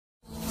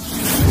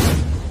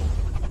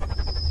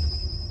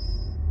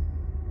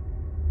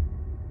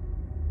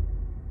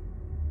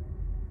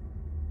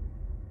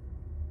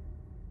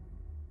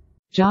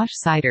Josh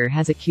Seiter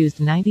has accused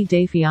 90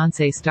 Day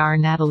Fiancé star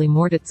Natalie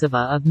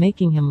Mortatseva of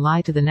making him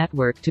lie to the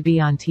network to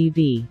be on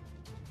TV.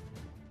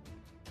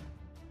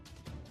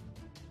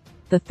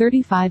 The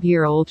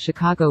 35-year-old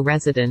Chicago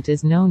resident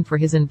is known for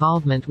his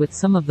involvement with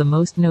some of the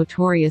most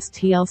notorious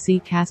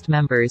TLC cast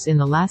members in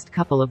the last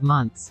couple of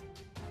months.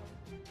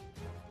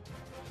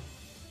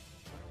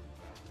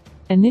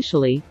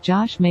 Initially,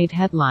 Josh made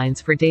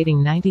headlines for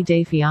dating 90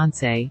 Day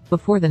Fiancé,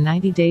 before the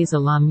 90 Days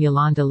alum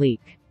Yolanda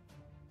leak.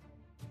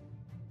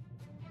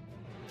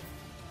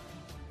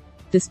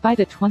 Despite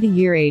a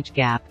 20-year age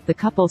gap, the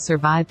couple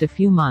survived a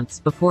few months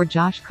before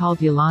Josh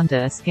called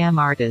Yolanda a scam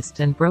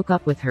artist and broke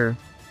up with her.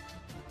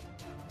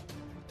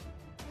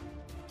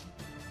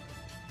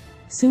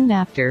 Soon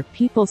after,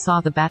 people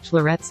saw the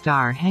Bachelorette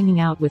star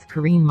hanging out with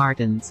Karine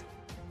Martins.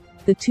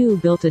 The two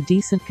built a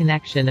decent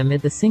connection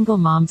amid the single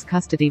mom's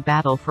custody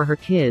battle for her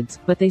kids,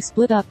 but they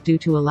split up due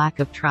to a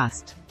lack of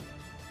trust.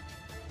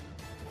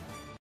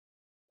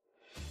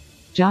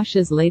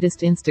 Josh's latest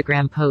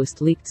Instagram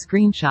post leaked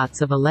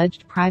screenshots of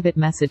alleged private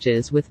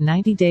messages with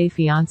 90 Day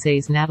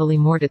Fiancé's Natalie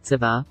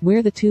Mortatseva,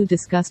 where the two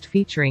discussed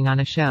featuring on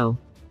a show.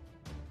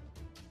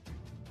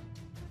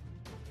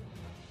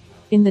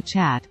 In the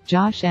chat,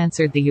 Josh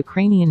answered the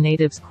Ukrainian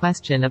native's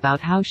question about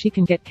how she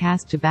can get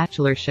cast to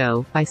Bachelor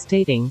show, by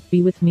stating,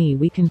 "Be with me,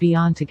 we can be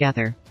on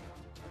together."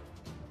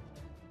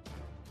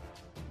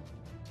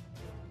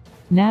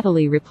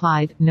 Natalie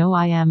replied, "No,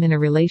 I am in a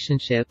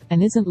relationship,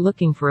 and isn't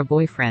looking for a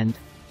boyfriend."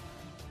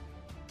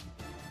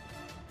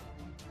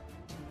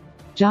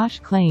 Josh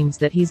claims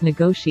that he's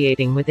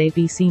negotiating with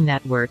ABC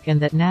Network and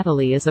that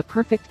Natalie is a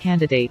perfect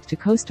candidate to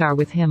co-star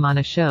with him on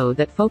a show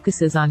that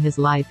focuses on his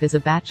life as a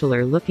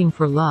bachelor looking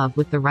for love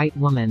with the right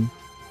woman.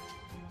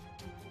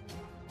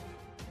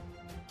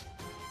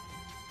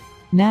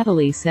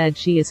 Natalie said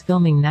she is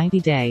filming 90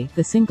 Day,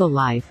 The Single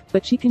Life,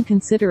 but she can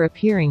consider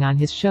appearing on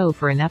his show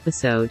for an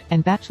episode,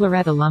 and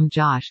Bachelorette alum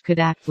Josh could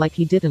act like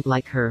he didn't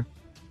like her.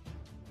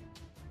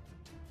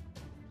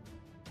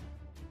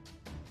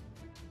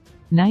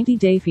 90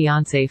 Day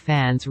Fiancé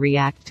fans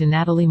react to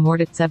Natalie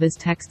Mortatseva's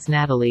texts.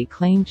 Natalie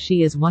claimed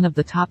she is one of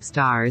the top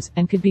stars,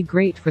 and could be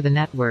great for the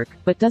network,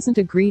 but doesn't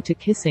agree to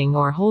kissing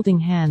or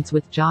holding hands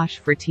with Josh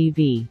for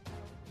TV.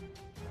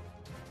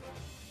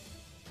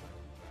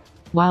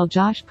 While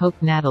Josh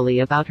poked Natalie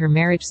about her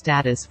marriage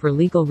status for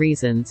legal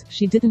reasons,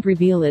 she didn't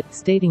reveal it,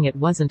 stating it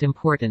wasn't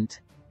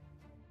important.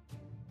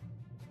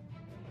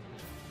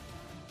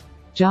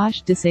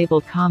 Josh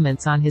disabled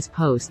comments on his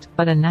post,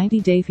 but a 90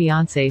 Day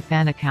Fiancé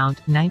fan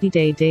account, 90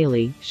 Day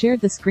Daily,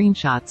 shared the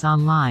screenshots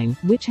online,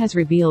 which has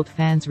revealed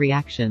fans'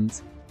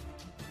 reactions.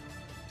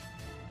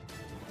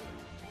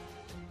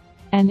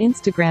 An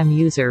Instagram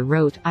user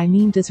wrote, "I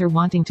mean, does her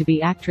wanting to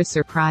be actress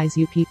surprise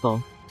you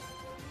people?"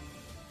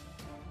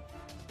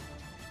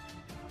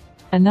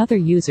 Another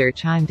user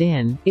chimed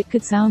in, "It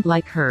could sound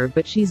like her,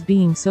 but she's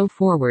being so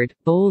forward,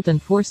 bold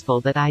and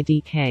forceful that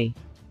IDK."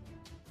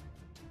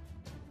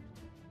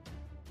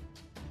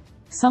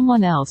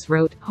 Someone else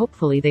wrote,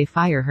 "Hopefully they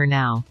fire her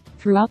now."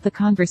 Throughout the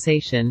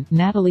conversation,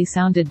 Natalie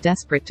sounded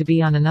desperate to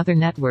be on another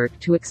network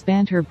to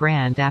expand her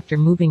brand after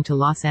moving to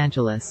Los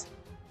Angeles.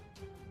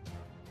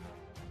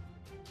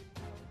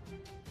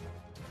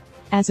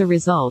 As a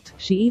result,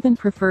 she even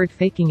preferred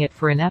faking it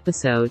for an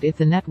episode if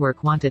the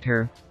network wanted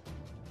her.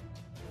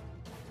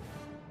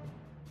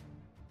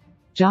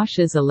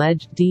 Josh's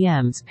alleged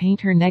DMs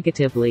paint her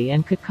negatively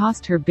and could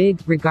cost her big,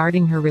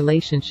 regarding her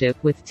relationship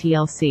with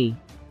TLC.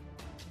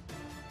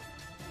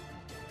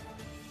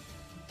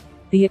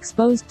 The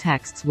exposed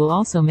texts will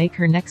also make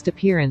her next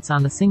appearance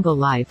on The Single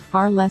Life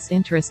far less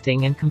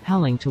interesting and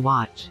compelling to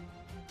watch.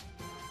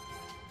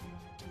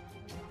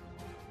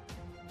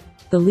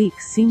 The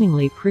leaks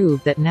seemingly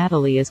prove that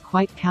Natalie is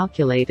quite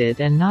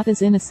calculated and not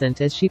as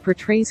innocent as she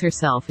portrays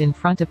herself in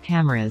front of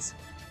cameras.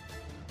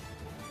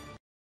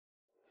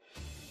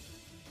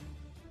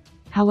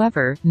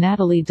 However,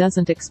 Natalie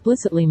doesn't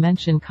explicitly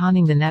mention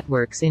conning the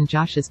networks in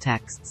Josh's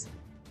texts.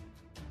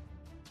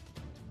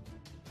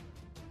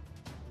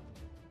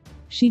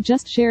 She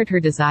just shared her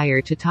desire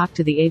to talk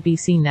to the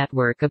ABC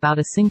network about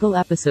a single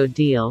episode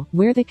deal,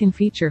 where they can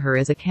feature her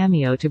as a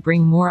cameo to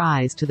bring more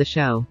eyes to the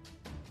show.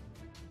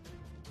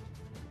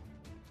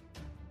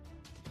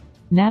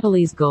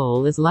 Natalie's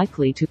goal is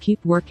likely to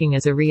keep working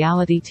as a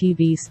reality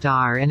TV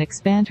star and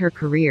expand her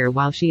career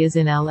while she is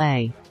in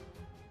LA.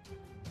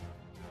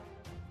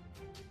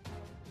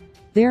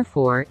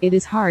 Therefore, it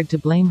is hard to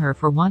blame her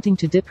for wanting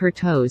to dip her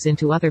toes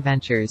into other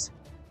ventures.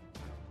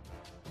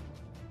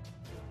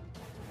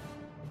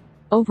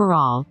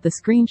 Overall, the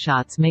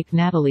screenshots make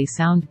Natalie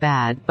sound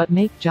bad but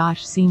make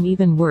Josh seem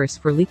even worse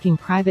for leaking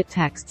private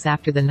texts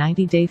after the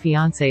 90 Day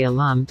Fiancé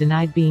alum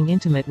denied being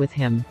intimate with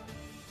him.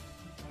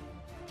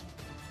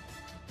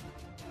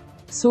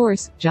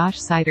 Source: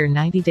 Josh Seiter,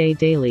 90 Day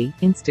Daily,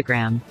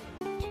 Instagram.